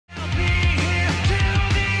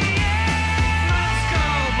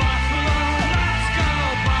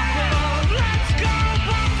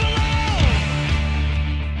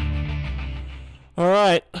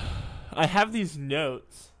I have these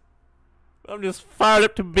notes. I'm just fired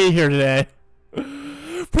up to be here today.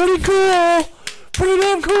 Pretty cool. Pretty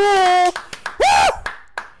damn cool. Woo!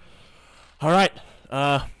 All right.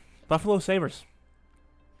 Buffalo Sabres.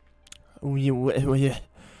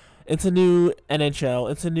 It's a new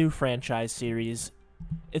NHL. It's a new franchise series.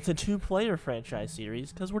 It's a 2-player franchise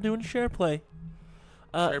series because we're doing share play.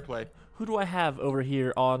 Share play. Who do I have over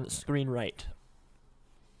here on screen right?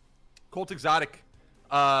 Colt Exotic.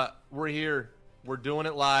 We're here. We're doing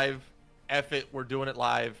it live. F it. We're doing it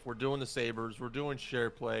live. We're doing the Sabres. We're doing share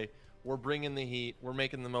play. We're bringing the heat. We're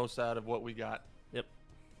making the most out of what we got. Yep.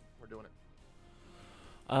 We're doing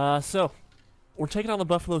it. So, we're taking on the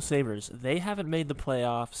Buffalo Sabres. They haven't made the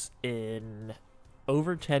playoffs in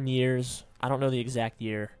over 10 years. I don't know the exact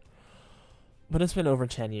year, but it's been over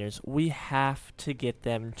 10 years. We have to get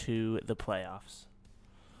them to the playoffs.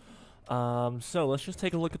 So let's just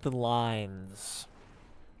take a look at the lines.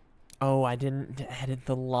 Oh, I didn't edit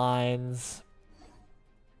the lines.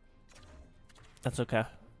 That's okay.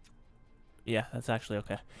 Yeah, that's actually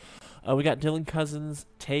okay. We got Dylan Cousins,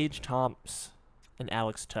 Tage Thompson, and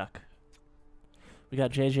Alex Tuck. We got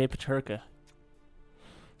JJ Peterka,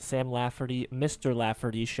 Sam Lafferty, Mr.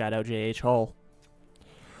 Lafferty, shout out J.H. Hull.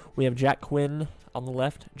 We have Jack Quinn on the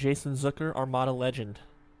left, Jason Zucker, Armada legend,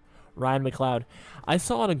 Ryan McLeod. I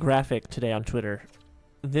saw on a graphic today on Twitter,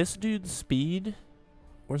 this dude's speed,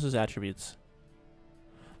 where's his attributes?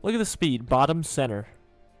 Look at the speed, bottom center.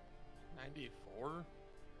 94?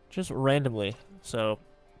 Just randomly, so,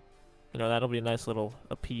 you know, that'll be a nice little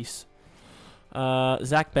piece.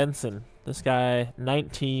 Zach Benson, this guy,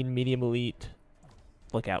 19, medium elite.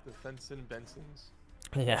 Look out. The Bensons.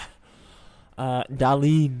 Yeah.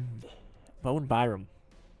 Darlene. Bowen Byram.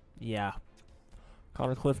 Yeah.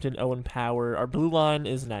 Connor Clifton, Owen Power. Our blue line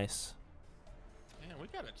is nice. Man, we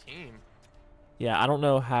got a team. Yeah, I don't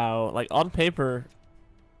know how. Like, on paper,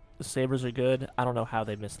 the Sabres are good. I don't know how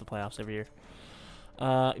they miss the playoffs every year.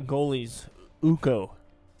 Goalies, Uko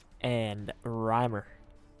and Reimer.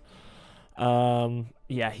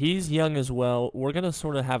 Yeah, he's young as well. We're going to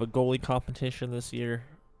sort of have a goalie competition this year.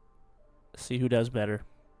 See who does better.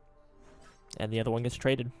 And the other one gets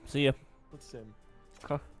traded. See ya. What's him?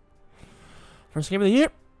 Okay. First game of the year.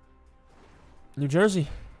 New Jersey.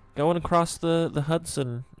 Going across the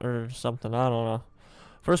Hudson or something. I don't know.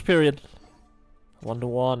 First period.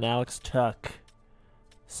 1-1. Alex Tuck.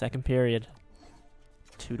 Second period.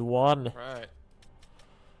 2-1. Right.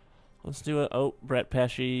 Let's do it. Oh, Brett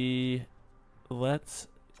Pesce. Let's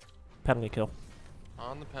penalty kill.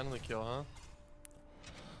 On the penalty kill, huh?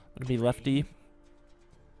 Gonna be lefty.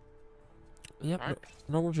 Yep. Right.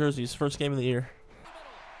 Normal jerseys. First game of the year.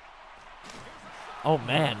 Oh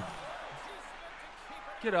man.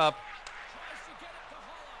 Get up.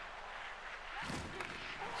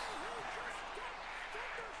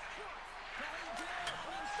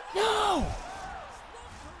 No.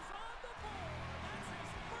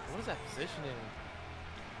 What is that positioning?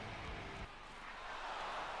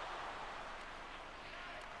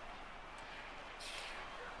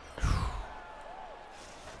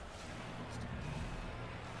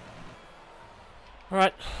 All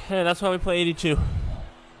right. Hey, that's why we play 82.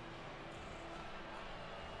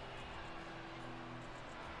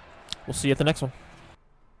 We'll see you at the next one.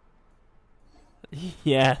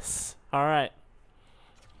 Yes. All right.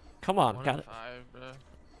 Come on. Got it. 5,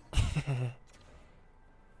 bro.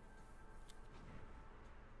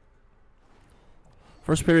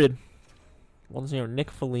 First period. 1-0.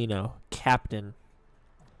 Nick Foligno, captain.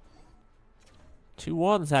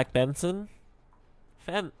 2-1. Zach Benson.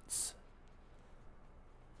 Fence.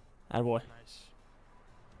 Attaboy. Nice.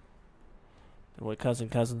 Attaboy,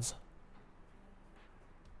 Cousins.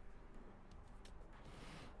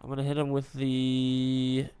 I'm gonna hit him with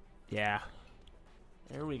the... Yeah.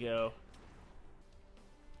 There we go.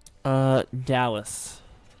 Dallas.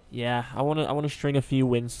 Yeah, I wanna string a few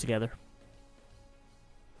wins together.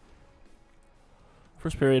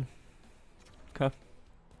 First period. Okay.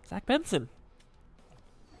 Zach Benson.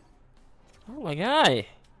 Oh, my guy.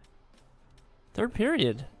 Third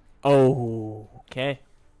period. Oh, okay.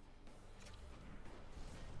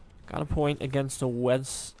 Got a point against a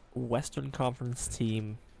Western Conference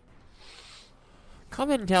team.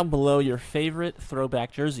 Comment down below your favorite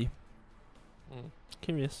throwback jersey.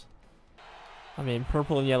 Curious. I mean,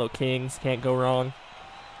 purple and yellow Kings. Can't go wrong.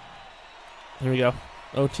 Here we go.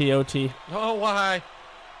 OT. Oh, why?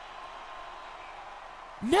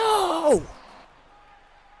 No!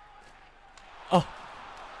 Oh.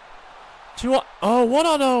 2-1. Oh,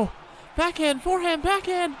 1-0. Backhand, forehand,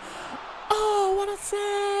 backhand. Oh, what a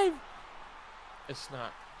save! It's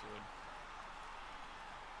not, dude.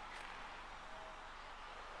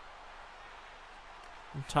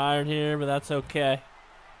 I'm tired here, but that's okay.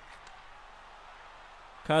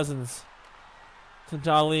 Cousins to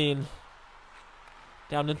Darlene.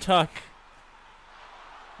 Down to Tuck.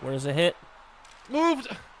 Where's a hit? Moved.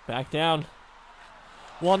 Back down.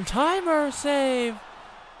 One-timer save.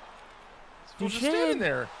 Just standing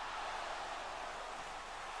there.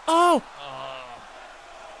 Oh!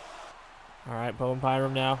 All right, Bowen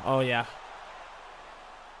Byram now. Oh, yeah.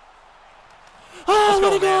 Oh, Let's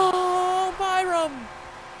let it go, go! Byram!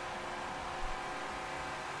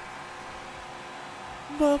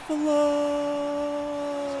 Buffalo!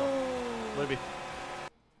 Libby.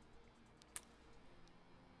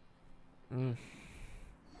 I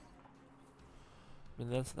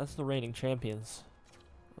mean, that's the reigning champions.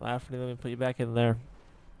 Lafferty, let me put you back in there.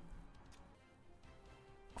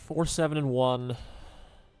 4-7-1.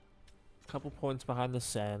 Couple points behind the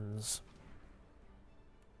Sens.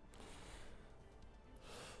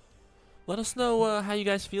 Let us know how you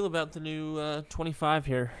guys feel about the new 25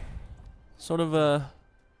 here. Sort of a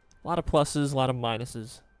lot of pluses, a lot of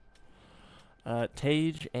minuses.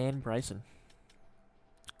 Tage and Bryson.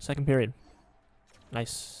 Second period.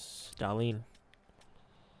 Nice. Darlene.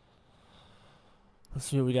 Let's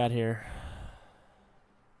see what we got here.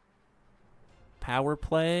 Power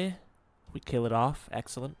play. We kill it off.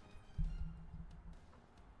 Excellent.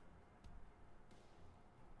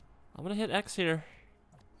 I'm going to hit X here.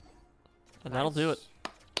 And that'll do it.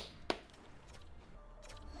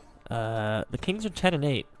 The Kings are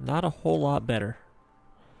 10-8. Not a whole lot better.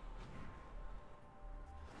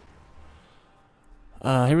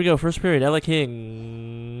 Here we go. First period. LA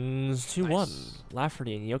Kings 2-1. Nice.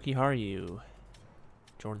 Lafferty and Yoki Haru.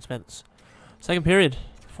 Jordan Spence. Second period.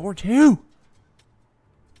 4-2.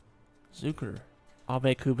 Zucker.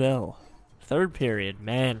 Abe Kubel. Third period.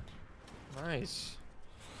 Man. Nice.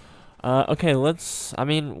 Okay, let's... I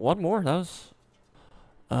mean, one more. That was...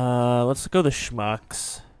 let's go the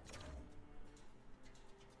schmucks.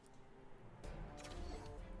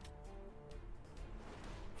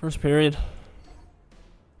 First period.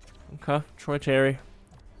 Okay, Troy Terry.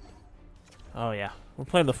 Oh, yeah. We're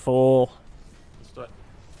playing the full... Let's do it.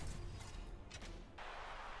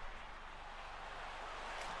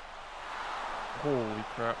 Holy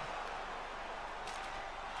crap.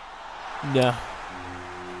 Yeah.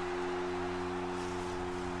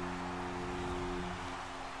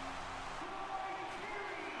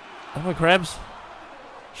 Oh my crabs.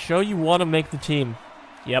 Show you want to make the team.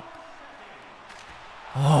 Yep.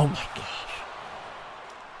 Oh my gosh.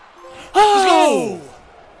 Oh! Let's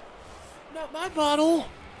go! Not my bottle.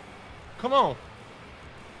 Come on.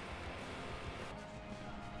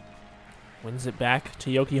 Wins it back to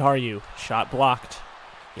Yoki Haru. Shot blocked.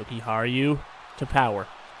 Yoki Haru to Power.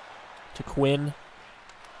 To Quinn.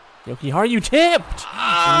 Yoki Haru tipped!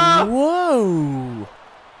 Ah! Whoa!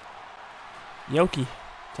 Yoki.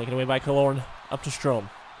 Taken away by Killorn. Up to Strome.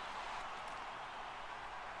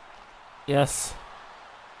 Yes.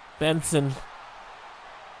 Benson.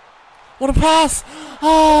 What a pass!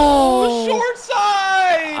 Oh! Short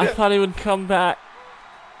side! I thought he would come back.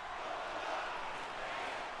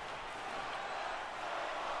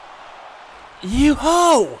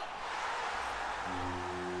 You-ho!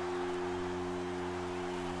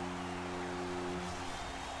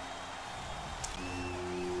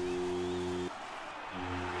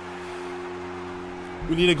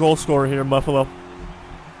 We need a goal scorer here in Buffalo.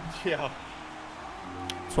 Yeah.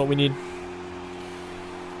 That's what we need.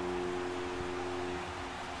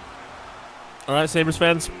 All right, Sabres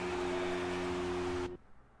fans.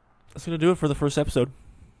 That's going to do it for the first episode.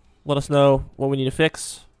 Let us know what we need to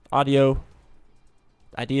fix. Audio.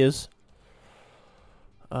 Ideas.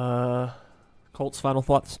 Colts final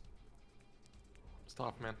thoughts. It's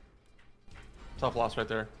tough, man. Tough loss right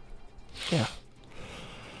there. Yeah.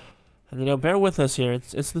 And you know, bear with us here.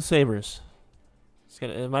 It's the Sabres.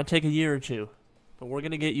 It might take a year or two, but we're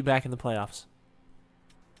gonna get you back in the playoffs.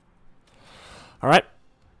 All right,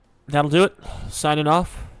 that'll do it. Signing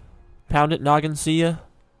off. Pound it, noggin. See ya.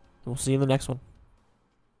 We'll see you in the next one.